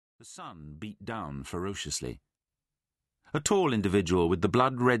The sun beat down ferociously. A tall individual with the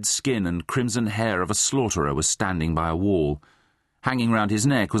blood-red skin and crimson hair of a slaughterer was standing by a wall. Hanging round his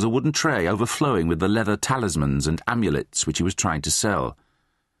neck was a wooden tray overflowing with the leather talismans and amulets which he was trying to sell.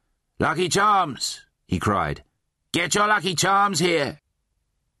 "Lucky Charms!" he cried. "Get your Lucky Charms here!"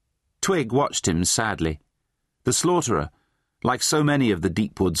 Twig watched him sadly. The slaughterer, like so many of the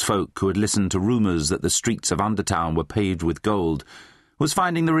Deepwoods folk who had listened to rumours that the streets of Undertown were paved with gold, was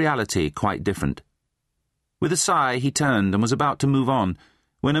finding the reality quite different. With a sigh, he turned and was about to move on,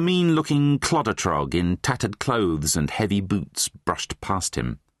 when a mean-looking clodder-trog in tattered clothes and heavy boots brushed past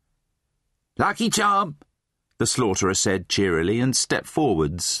him. "Lucky Charm!" the slaughterer said cheerily, and stepped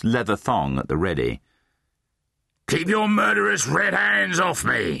forwards, leather thong at the ready. "Keep your murderous red hands off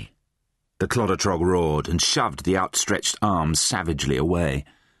me!" the clodder-trog roared, and shoved the outstretched arm savagely away.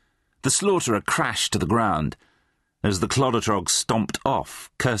 The slaughterer crashed to the ground. As the clodder-trog stomped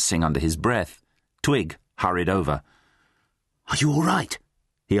off, cursing under his breath, Twig hurried over. "Are you all right?"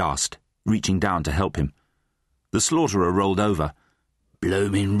 he asked, reaching down to help him. The slaughterer rolled over.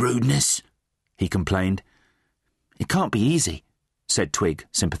 "Bloomin' rudeness," he complained. "It can't be easy," said Twig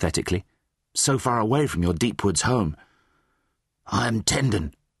sympathetically. "So far away from your Deepwoods home." "I am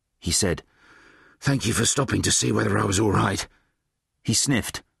Tendon," he said. "Thank you for stopping to see whether I was all right." He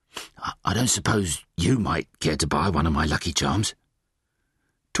sniffed. "I don't suppose you might care to buy one of my Lucky Charms?"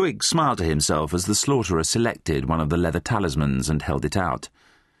 Twig smiled to himself as the slaughterer selected one of the leather talismans and held it out.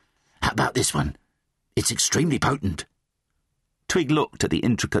 "How about this one? It's extremely potent." Twig looked at the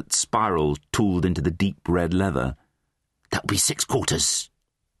intricate spiral tooled into the deep red leather. "That'll be 6 quarters.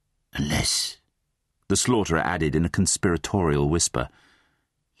 Unless," the slaughterer added in a conspiratorial whisper,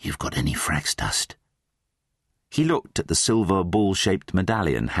 "you've got any frax dust." He looked at the silver ball-shaped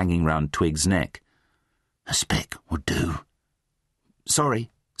medallion hanging round Twig's neck. "A speck would do."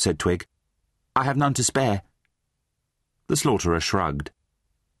 "Sorry," said Twig. "I have none to spare." The slaughterer shrugged.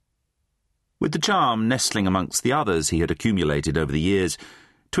 With the charm nestling amongst the others he had accumulated over the years,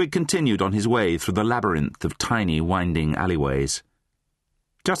 Twig continued on his way through the labyrinth of tiny, winding alleyways.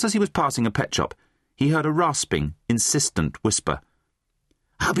 Just as he was passing a pet shop, he heard a rasping, insistent whisper.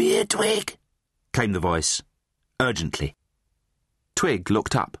 "I'll be here, Twig," came the voice, urgently. Twig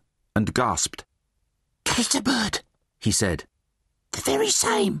looked up and gasped. "Caterbird," he said. "The very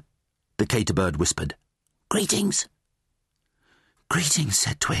same," the caterbird whispered. "Greetings." "Greetings,"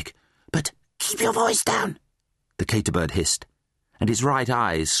 said Twig, "but keep your voice down," the caterbird hissed, and his right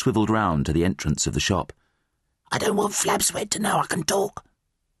eyes swivelled round to the entrance of the shop. "I don't want Flabsweat to know I can talk."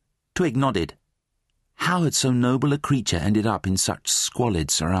 Twig nodded. How had so noble a creature ended up in such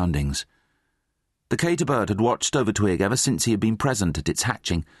squalid surroundings? The caterbird had watched over Twig ever since he had been present at its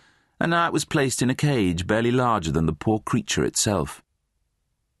hatching, and now it was placed in a cage barely larger than the poor creature itself.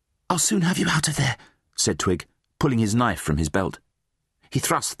 "I'll soon have you out of there," said Twig, pulling his knife from his belt. He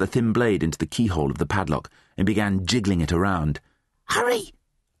thrust the thin blade into the keyhole of the padlock and began jiggling it around. "Hurry!"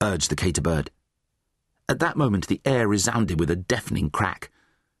 urged the caterbird. At that moment the air resounded with a deafening crack.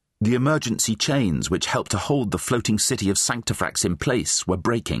 The emergency chains which helped to hold the floating city of Sanctifrax in place were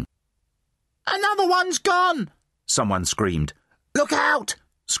breaking. "Another one's gone!" someone screamed. "Look out!"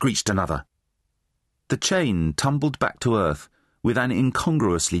 screeched another. The chain tumbled back to earth with an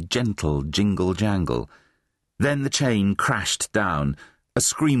incongruously gentle jingle-jangle. Then the chain crashed down, a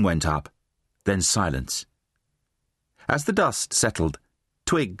scream went up, then silence. As the dust settled,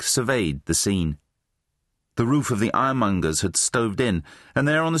 Twig surveyed the scene. The roof of the ironmonger's had stoved in, and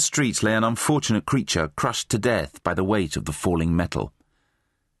there on the street lay an unfortunate creature crushed to death by the weight of the falling metal.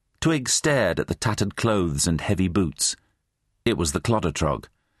 Twig stared at the tattered clothes and heavy boots. It was the clodder-trog.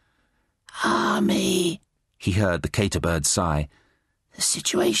 "Me," he heard the caterbird sigh. "The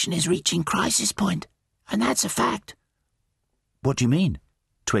situation is reaching crisis point, and that's a fact." "What do you mean?"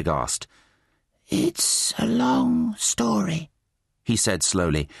 Twig asked. "It's a long story," he said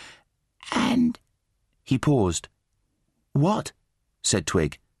slowly, "and—" He paused. "What?" said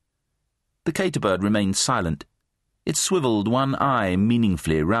Twig. The caterbird remained silent. It swivelled one eye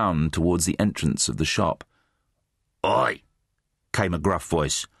meaningfully round towards the entrance of the shop. "Oi!" came a gruff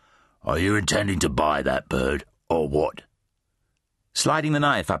voice. "Are you intending to buy that bird, or what?" Sliding the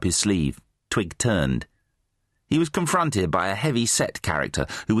knife up his sleeve, Twig turned. He was confronted by a heavy-set character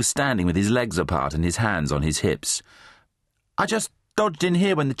who was standing with his legs apart and his hands on his hips. "I just dodged in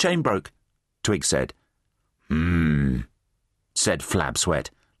here when the chain broke," Twig said. Said Flabsweat,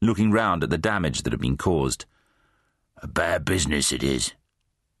 looking round at the damage that had been caused. "A bad business it is.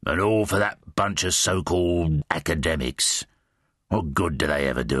 And all for that bunch of so-called academics. What good do they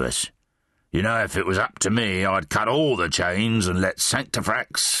ever do us? You know, if it was up to me, I'd cut all the chains and let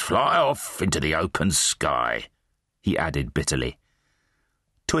Sanctifrax fly off into the open sky," he added bitterly.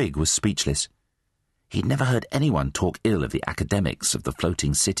 Twig was speechless. He'd never heard anyone talk ill of the academics of the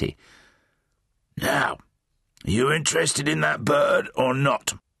floating city. "Now, are you interested in that bird or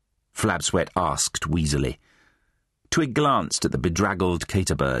not?" Flabsweat asked wheezily. Twig glanced at the bedraggled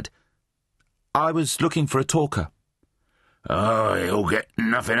caterbird. "I was looking for a talker." "Oh, you'll get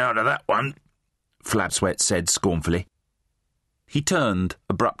nothing out of that one," Flabsweat said scornfully. He turned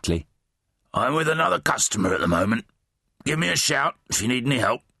abruptly. "I'm with another customer at the moment. Give me a shout if you need any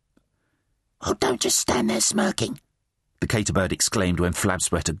help." "Oh, don't just stand there smirking," the caterbird exclaimed when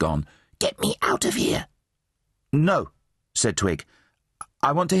Flabsweat had gone. "Get me out of here." "No," said Twig.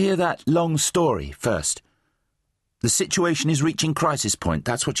 "I want to hear that long story first. The situation is reaching crisis point,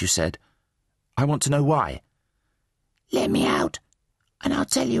 that's what you said. I want to know why." "Let me out, and I'll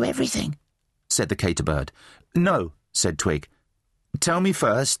tell you everything," said the caterbird. "No," said Twig. "Tell me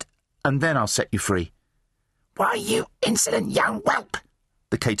first, and then I'll set you free." "Why, you insolent young whelp!"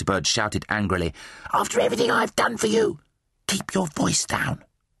 the caterbird shouted angrily. "After everything I've done for you!" "Keep your voice down,"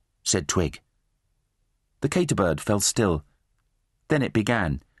 said Twig. The caterbird fell still. Then it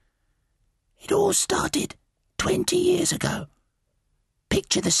began. "It all started 20 years ago.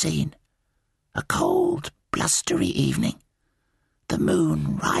 Picture the scene. A cold, blustery evening. The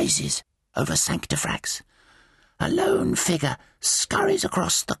moon rises over Sanctifrax. A lone figure scurries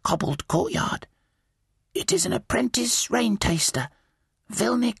across the cobbled courtyard. It is an apprentice rain-taster,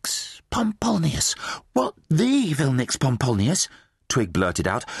 Vilnix Pompolnius." "What, the Vilnix Pompolnius?" Twig blurted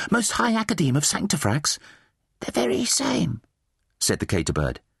out. "Most High Academe of Sanctifrax?" "The very same," said the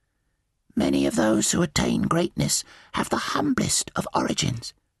caterbird. "Many of those who attain greatness have the humblest of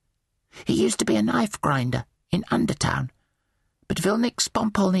origins. He used to be a knife-grinder in Undertown, but Vilnix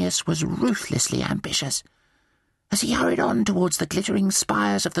Pompolnius was ruthlessly ambitious. As he hurried on towards the glittering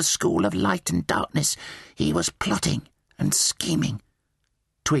spires of the School of Light and Darkness, he was plotting and scheming."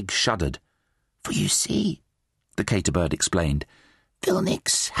 Twig shuddered. "For you see," the caterbird explained,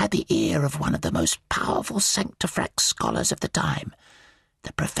 "Vilnix had the ear of one of the most powerful Sanctifrax scholars of the time,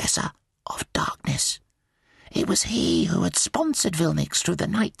 the Professor of Darkness. It was he who had sponsored Vilnix through the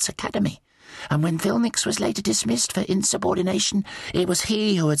Knights' Academy, and when Vilnix was later dismissed for insubordination, it was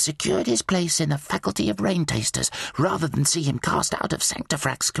he who had secured his place in the Faculty of Rain-Tasters, rather than see him cast out of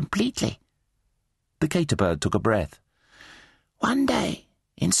Sanctifrax completely." The caterbird took a breath. "One day,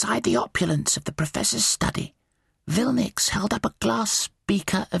 inside the opulence of the Professor's study, Vilnix held up a glass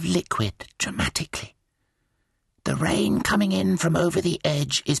beaker of liquid dramatically. 'The rain coming in from over the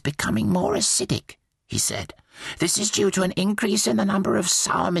edge is becoming more acidic,' he said. 'This is due to an increase in the number of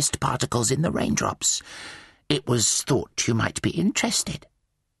sour mist particles in the raindrops. It was thought you might be interested.'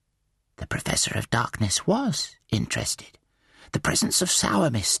 The Professor of Darkness was interested. The presence of sour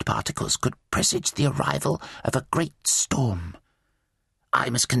mist particles could presage the arrival of a great storm.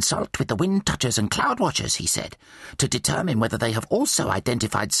 'I must consult with the wind touchers and cloud watchers,' he said, 'to determine whether they have also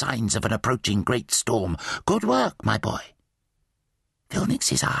identified signs of an approaching great storm. Good work, my boy.'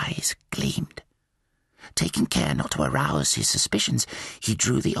 Vilnix's eyes gleamed. Taking care not to arouse his suspicions, he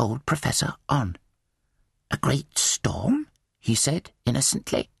drew the old professor on. 'A great storm?' he said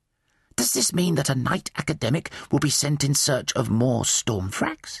innocently. 'Does this mean that a knight academic will be sent in search of more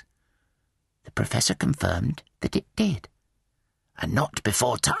Stormfrax?' The professor confirmed that it did. 'And not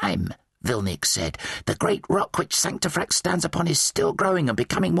before time,' Vilnix said. 'The great rock which Sanctifrax stands upon is still growing and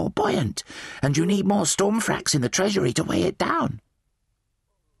becoming more buoyant, and you need more Stormfrax in the treasury to weigh it down.'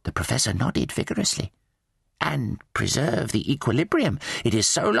 The professor nodded vigorously. 'And preserve the equilibrium. It is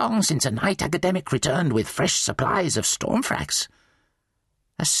so long since a knight academic returned with fresh supplies of Stormfrax.'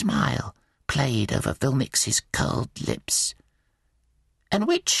 A smile played over Vilnix's curled lips. 'And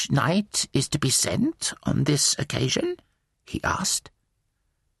which knight is to be sent on this occasion?' he asked.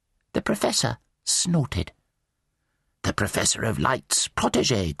 The professor snorted. 'The Professor of Light's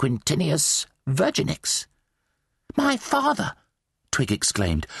protégé, Quintinius Virginix.' 'My father!' Twig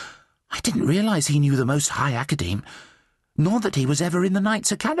exclaimed. 'I didn't realize he knew the Most High Academe, nor that he was ever in the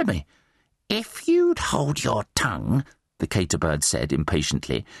Knights' Academy.' 'If you'd hold your tongue,' the caterbird said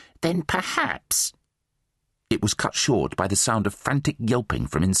impatiently, 'then perhaps—' It was cut short by the sound of frantic yelping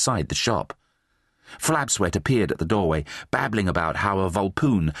from inside the shop. Flabsweat appeared at the doorway, babbling about how a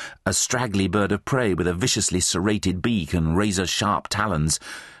volpoon, a straggly bird of prey with a viciously serrated beak and razor-sharp talons,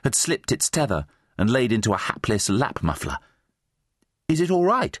 had slipped its tether and laid into a hapless lap muffler. "Is it all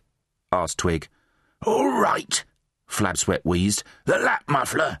right?" asked Twig. "All right," Flabsweat wheezed. "The lap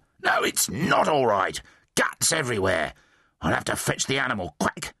muffler? No, it's not all right. Guts everywhere. I'll have to fetch the animal,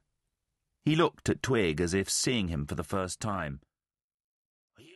 quick." He looked at Twig as if seeing him for the first time.